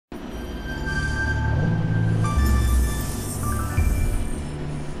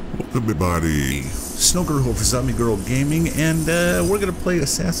Everybody, Snowgirl for Zombiegirl Gaming, and we're gonna play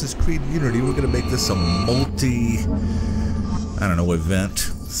Assassin's Creed Unity. We're gonna make this a event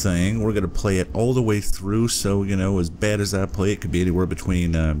thing. We're gonna play it all the way through. So you know, as bad as I play, it could be anywhere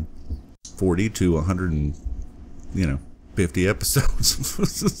between 40 to 100 and 50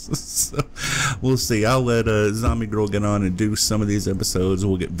 episodes. So we'll see. I'll let Zombiegirl get on and do some of these episodes.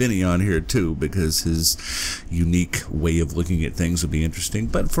 We'll get Vinny on here too, because his unique way of looking at things will be interesting.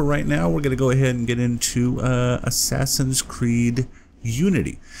 But for right now, we're going to go ahead and get into Assassin's Creed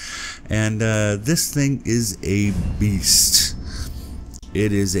Unity. And this thing is a beast.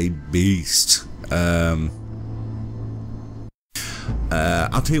 It is a beast. I'll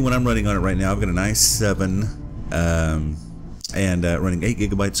tell you what I'm running on it right now. I've got an i7 and running 8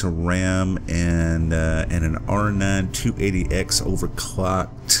 gigabytes of RAM and an R9 280X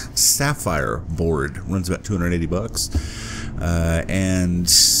overclocked Sapphire board. Runs about 280 bucks.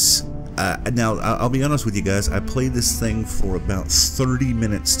 Now I'll be honest with you guys. I played this thing for about 30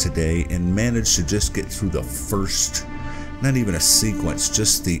 minutes today and managed to just get through the first. Not even a sequence,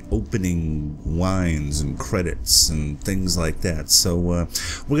 just the opening lines and credits and things like that. So we're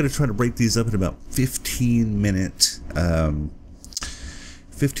going to try to break these up in about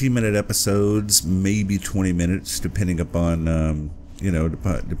 15-minute episodes, maybe 20 minutes, depending upon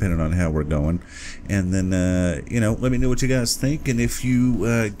depending on how we're going. And then let me know what you guys think. And if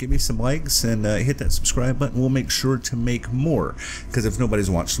you give me some likes and hit that subscribe button, we'll make sure to make more. Because if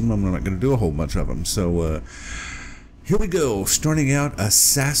nobody's watched them, I'm not going to do a whole bunch of them. So. Here we go, starting out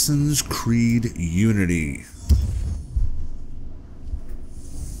Assassin's Creed Unity.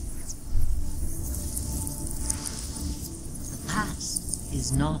 The past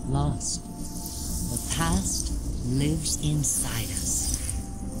is not lost. The past lives inside us.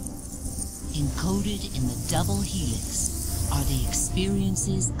 Encoded in the double helix are the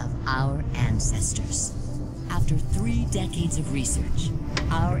experiences of our ancestors. After 3 decades of research,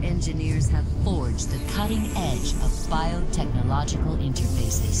 our engineers have forged the cutting edge of biotechnological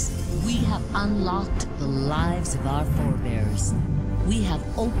interfaces. We have unlocked the lives of our forebears. We have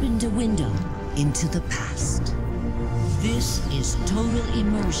opened a window into the past. This is total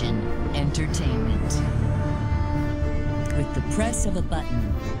immersion entertainment. With the press of a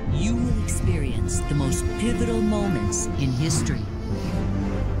button, you will experience the most pivotal moments in history.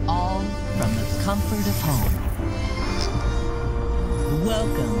 All from the comfort of home.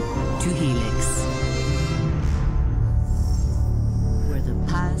 Welcome to Helix, where the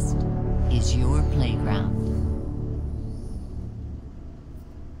past is your playground.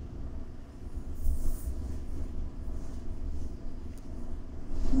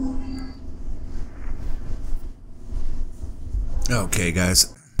 Okay,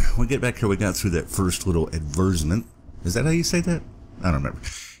 guys, when we get back here, we got through that first little advertisement. Is that how you say that? I don't remember.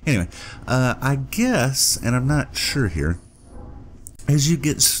 Anyway, I guess, and I'm not sure here, as you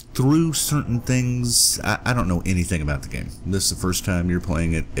get through certain things, I don't know anything about the game. This is the first time you're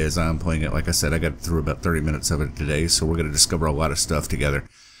playing it as I'm playing it. Like I said, I got through about 30 minutes of it today, so we're going to discover a lot of stuff together.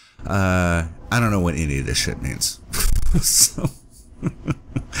 I don't know what any of this shit means. So,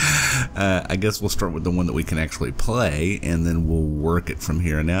 I guess we'll start with the one that we can actually play, and then we'll work it from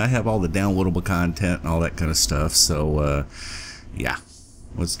here. Now, I have all the downloadable content and all that kind of stuff, so, yeah.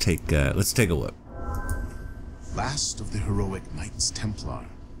 Let's take a look. Last of the heroic Knights Templar,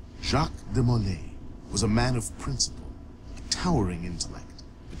 Jacques de Molay was a man of principle, a towering intellect,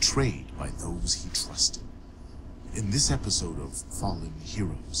 betrayed by those he trusted. In this episode of Fallen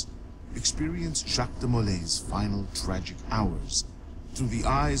Heroes, experience Jacques de Molay's final tragic hours through the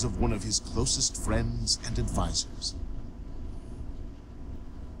eyes of one of his closest friends and advisors.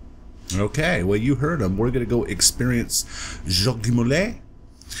 Okay, well, you heard him. We're going to go experience Jacques de Molay.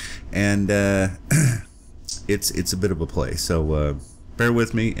 And it's a bit of a play, so bear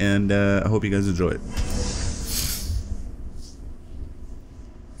with me, and I hope you guys enjoy it.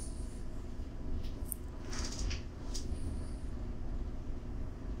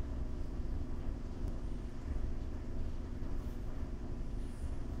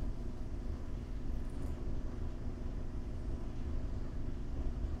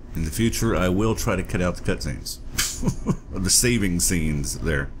 In the future, I will try to cut out the cutscenes. The saving scenes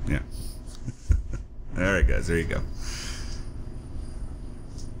there. Yeah. Alright, guys, there you go.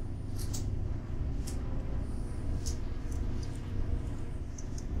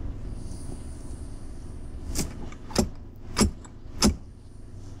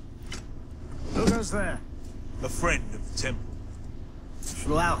 Who goes there? A friend of the temple.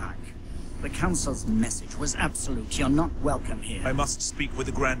 Schlualhak. The Council's message was absolute. You're not welcome here. I must speak with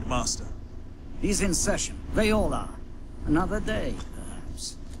the Grand Master. He's in session. They all are. Another day,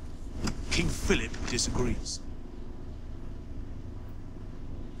 perhaps. King Philip disagrees.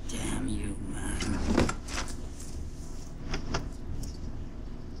 Damn you, man.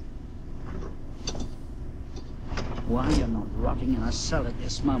 Why you're not rotting in a cell at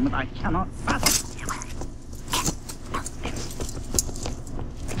this moment, I cannot fathom.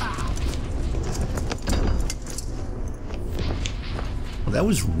 Well, that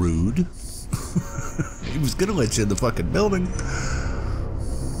was rude. He was gonna let you in the fucking building.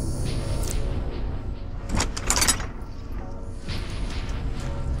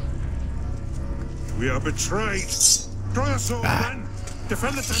 We are betrayed. Draw your sword, men.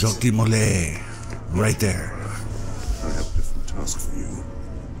 Defend the temple. Jacques de Molay. Right there. I have a different task for you.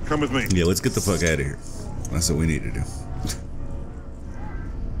 Come with me. Yeah, let's get the fuck out of here. That's what we need to do.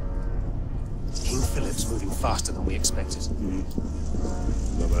 King Philip's moving faster than we expected.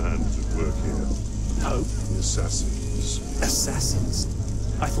 Another hand is at work here. No. The assassins. Assassins?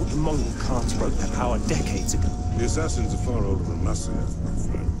 I thought the Mongol clans broke their power decades ago. The assassins are far older than Massiev, my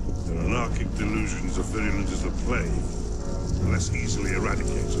friend. Their anarchic delusions are virulent as the plague, and less easily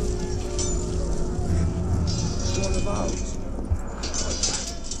eradicated. What about?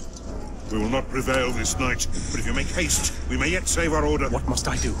 We will not prevail this night, but if you make haste, we may yet save our order. What must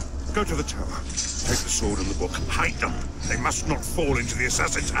I do? Go to the tower. Take the sword and the book. Hide them. They must not fall into the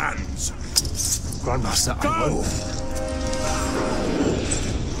assassin's hands. Grandmaster, I will.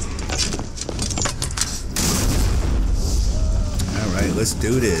 Alright, let's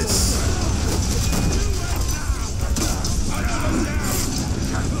do this.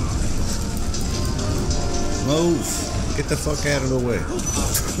 Move! Get the fuck out of the way.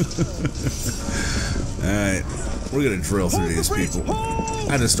 Alright, we're gonna drill through these people.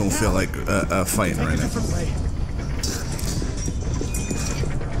 I just don't feel like fighting right now.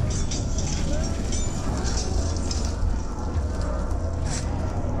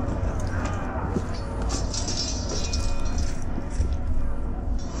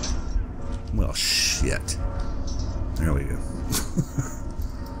 Well, shit. There we go.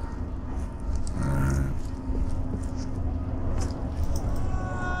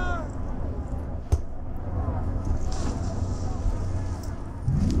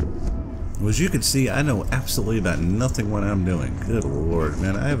 Well, as you can see, I know absolutely about nothing what I'm doing. Good lord,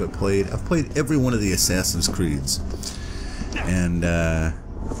 man. I've played every one of the Assassin's Creeds. And,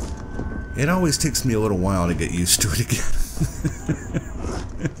 it always takes me a little while to get used to it again.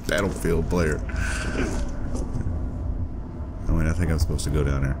 Battlefield player. Oh wait, I think I'm supposed to go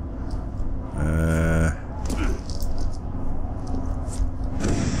down there.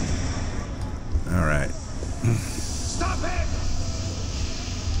 Alright. Stop it!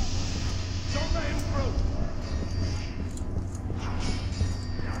 Don't let him through!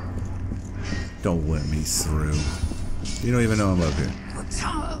 Don't let me through. You don't even know I'm up here. The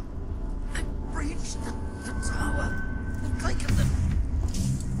tower! They breached the tower! They've taken them!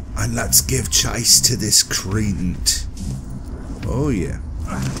 And let's give chase to this credent. Oh yeah.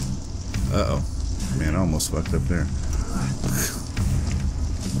 Uh-oh. Man, I almost fucked up there.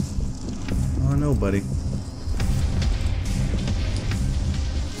 Oh no, buddy.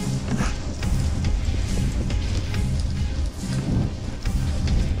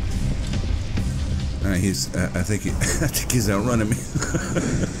 I think he's outrunning me.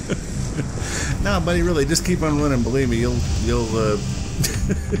 Nah, buddy, really, just keep on running. Believe me, you'll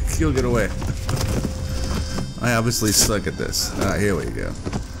get away. I obviously suck at this. Here we go.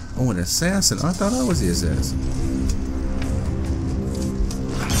 Oh, an assassin. I thought I was the assassin.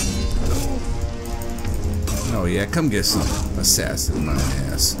 Oh yeah, come get some assassin, my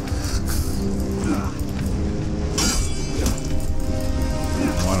ass.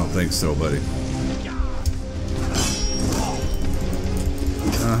 Oh, I don't think so, buddy.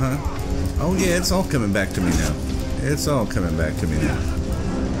 Oh yeah, it's all coming back to me now. It's all coming back to me now.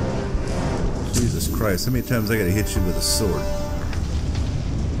 Jesus Christ, how many times I gotta hit you with a sword?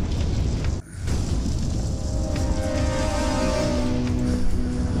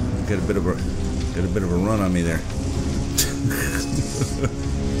 Got a bit of a run on me there.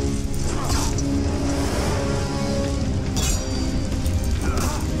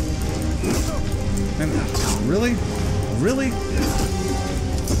 And really? Really?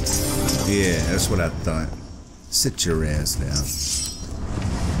 Yeah, that's what I thought. Sit your ass down.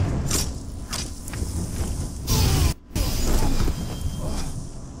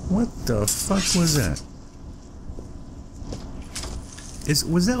 What the fuck was that?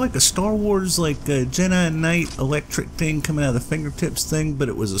 Was that like a Star Wars, like a Jedi Knight electric thing coming out of the fingertips thing, but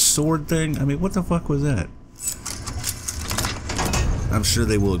it was a sword thing? I mean, what the fuck was that? I'm sure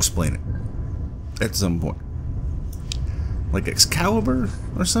they will explain it at some point. Like Excalibur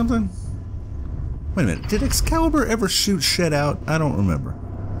or something? Wait a minute. Did Excalibur ever shoot shit out? I don't remember.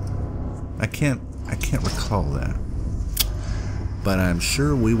 I can't recall that. But I'm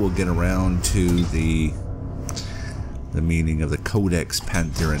sure we will get around to the meaning of the Codex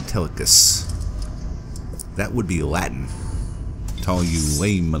Pantherentelicus. That would be Latin. To all you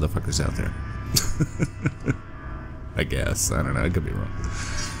lame motherfuckers out there. I guess. I don't know. I could be wrong.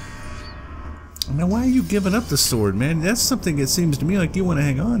 Now, why are you giving up the sword, man? That's something it seems to me like you want to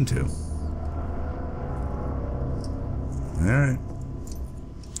hang on to. Alright.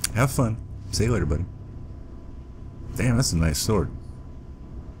 Have fun. See you later, buddy. Damn, that's a nice sword.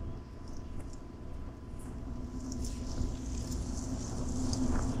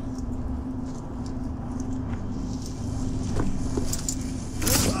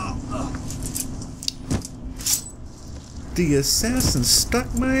 The assassin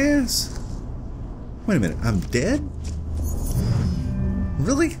stuck my ass? Wait a minute, I'm dead?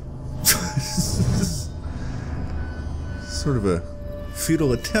 Really? Sort of a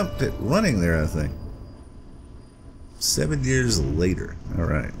futile attempt at running there, I think. 7 years later.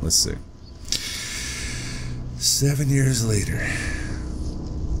 Alright, let's see. 7 years later.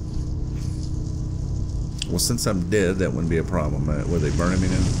 Well, since I'm dead, that wouldn't be a problem. Were they burning me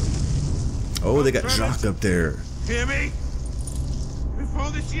now? Oh, they got Jacques up there. Hear me? Before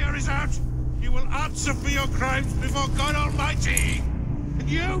this year is out, you will answer for your crimes before God Almighty. And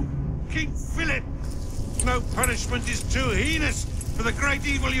you, King Philip, no punishment is too heinous for the great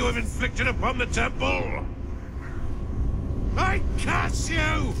evil you have inflicted upon the temple. I curse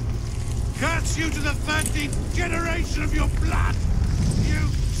you! Curse you to the 13th generation of your blood! You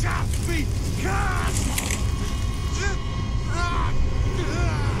shall be cursed!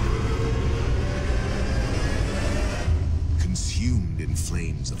 Consumed in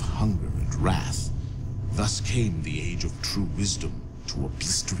flames of hunger and wrath, thus came the age of true wisdom to a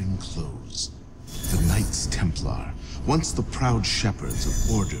blistering close. The Knights Templar, once the proud shepherds of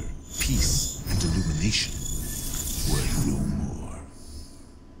order, peace, and illumination, were no more.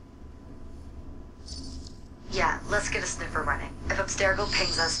 Yeah, let's get a sniffer running. If Abstergo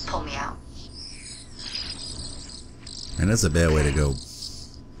pings us, pull me out. And that's a bad way to go.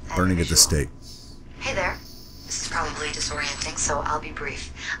 Burning at the stake. Hey there. This is probably disorienting, so I'll be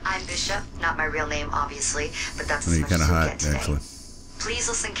brief. I'm Bishop, not my real name, obviously, but that's as much as we'll get today. Actually. Please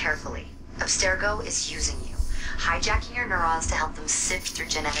listen carefully. Abstergo is using you, hijacking your neurons to help them sift through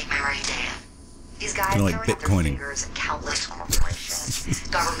genetic memory data. These guys Kinda like already have their Bitcoining. fingers in countless corporations,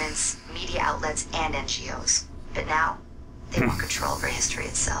 governments, media outlets, and NGOs. But now, they want control over history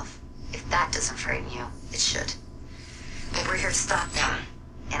itself. If that doesn't frame you, it should. But we're here to stop them,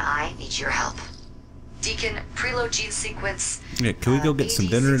 and I need your help. Deacon, preload gene sequence. Yeah, can we go get some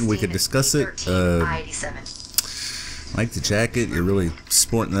dinner and we could discuss it? I-87. Like the jacket, you're really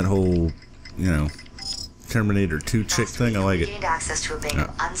sporting that whole, you know, Terminator 2 chick thing. I like it. We gained access to a bank of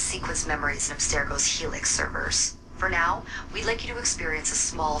unsequenced memories in Abstergo's Helix servers. For now, we'd like you to experience a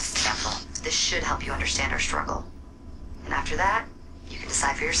small sample. This should help you understand our struggle. And after that, you can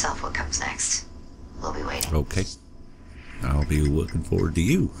decide for yourself what comes next. We'll be waiting. Okay. I'll be looking forward to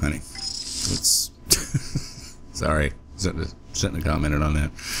you, honey. Let's... Sorry. Shouldn't have commented on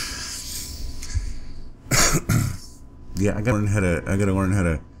that. Yeah, I gotta learn how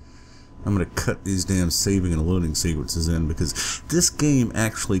to... I'm gonna cut these damn saving and loading sequences in, because this game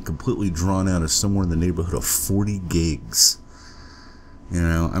actually completely drawn out is somewhere in the neighborhood of 40 gigs. You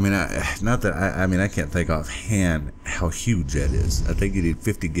know, I mean, I can't think offhand how huge that is. I think you need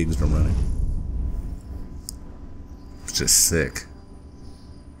 50 gigs to run it. It's just sick.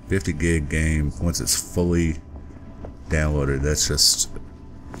 50 gig game, once it's fully downloaded, that's just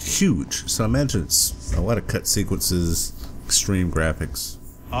huge. So I imagine it's a lot of cut sequences, extreme graphics.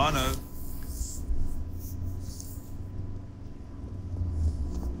 Arno.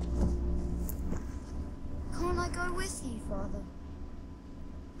 Can't I go with you, Father?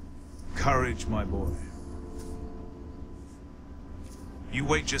 Courage, my boy. You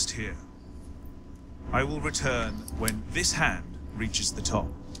wait just here. I will return when this hand reaches the top.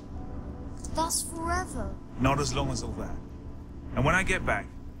 That's forever. Not as long as all that. And when I get back,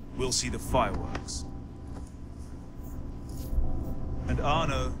 we'll see the fireworks. And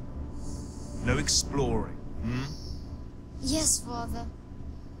Arno, no exploring, hmm? Yes, Father.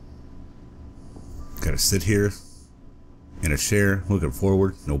 Gotta sit here in a chair, looking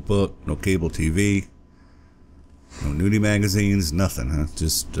forward. No book, no cable TV, no nudie magazines, nothing, huh?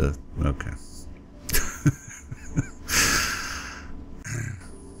 Just, okay.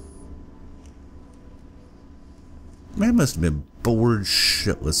 Man must have been bored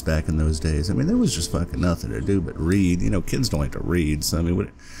shitless back in those days. I mean, there was just fucking nothing to do but read. You know, kids don't like to read, so I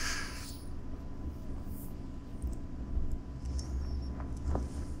mean,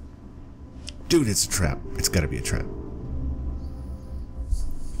 Dude, it's a trap. It's gotta be a trap.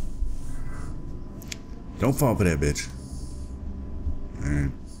 Don't fall for that bitch.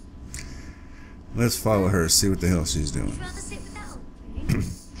 Alright. Let's follow her, see what the hell she's doing. Would you rather sit with that old prude?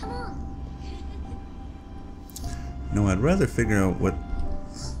 Come on. No, I'd rather figure out what...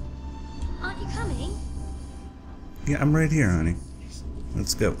 Aren't you coming? Yeah, I'm right here, honey.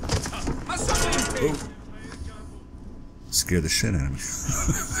 Let's go. Oh. Scare the shit out of me.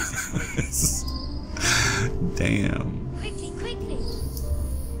 Damn. Quickly, quickly.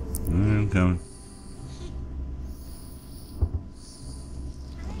 I'm coming.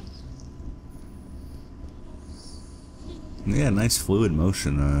 Yeah, nice fluid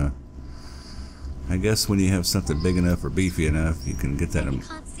motion. I guess when you have something big enough or beefy enough, you can get that.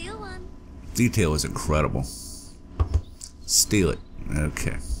 Can't steal one. Detail is incredible. Steal it.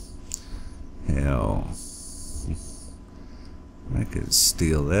 Okay. Hell. I could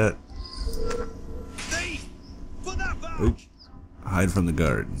steal that. Oop. Hide from the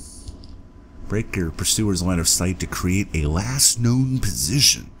guard. Break your pursuer's line of sight to create a last known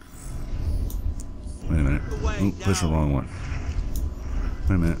position. Wait a minute. Oop, push the wrong one.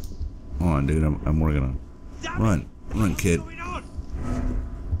 Wait a minute. Hold on, dude. I'm working on it. Run. Run, kid.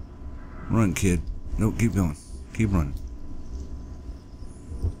 Run, kid. No, keep going. Keep running.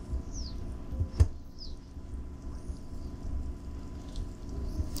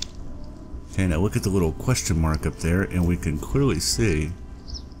 Okay, now look at the little question mark up there, and we can clearly see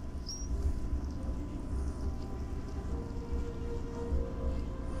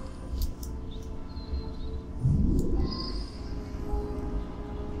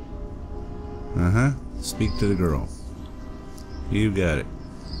speak to the girl. You got it.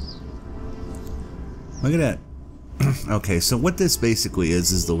 Look at that. Okay, so what this basically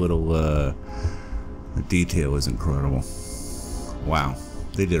is the little the detail is incredible. Wow,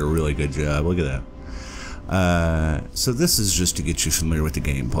 they did a really good job. Look at that. So this is just to get you familiar with the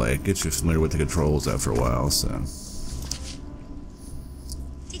gameplay, get you familiar with the controls after a while. So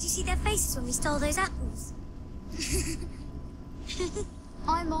Did you see their faces when we stole those apples?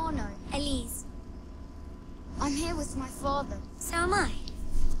 I'm Arno. Elise. I'm here with my father. So am I.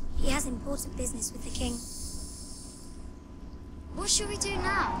 He has important business with the king. What should we do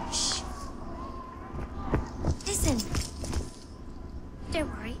now? Shh. Listen.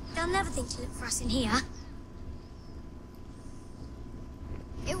 Don't worry, they'll never think to look for us in here.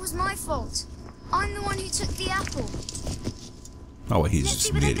 It was my fault. I'm the one who took the apple. oh, he's Let's just see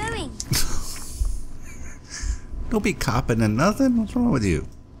an where idiot. they're going. Don't be copping and nothing. What's wrong with you?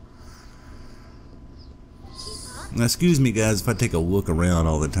 Now, excuse me, guys, if I take a look around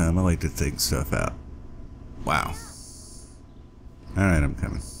all the time. I like to think stuff out. Wow. All right, I'm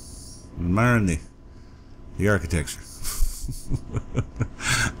coming. I'm admiring the architecture.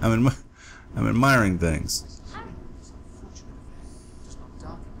 I'm admiring things.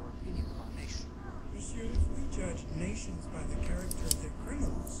 Monsieur, if we judge nations by the character of their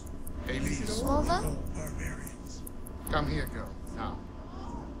criminals, we should all Father? know barbarians. Come here, girl. Now.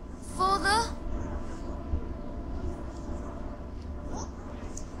 Father?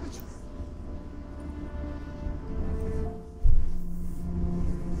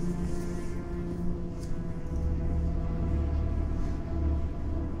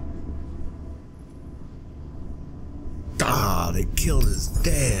 Ah, they killed his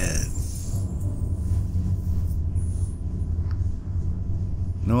dad.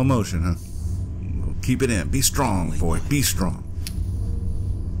 No emotion, huh? Keep it in. Be strong, boy. Be strong.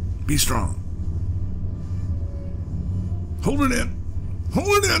 Be strong. Hold it in. Hold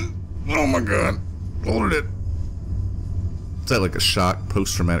it in. Oh my God. Hold it in. Is that like a shock,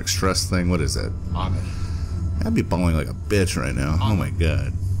 post-traumatic stress thing? What is that? Honor. I'd be bawling like a bitch right now. Oh my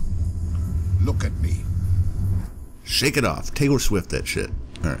God. Look at me. Shake it off. Taylor Swift that shit.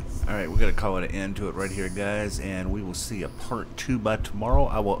 Alright, we're going to call it an end to it right here, guys, and we will see a part 2 by tomorrow.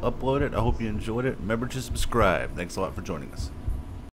 I will upload it. I hope you enjoyed it. Remember to subscribe. Thanks a lot for joining us.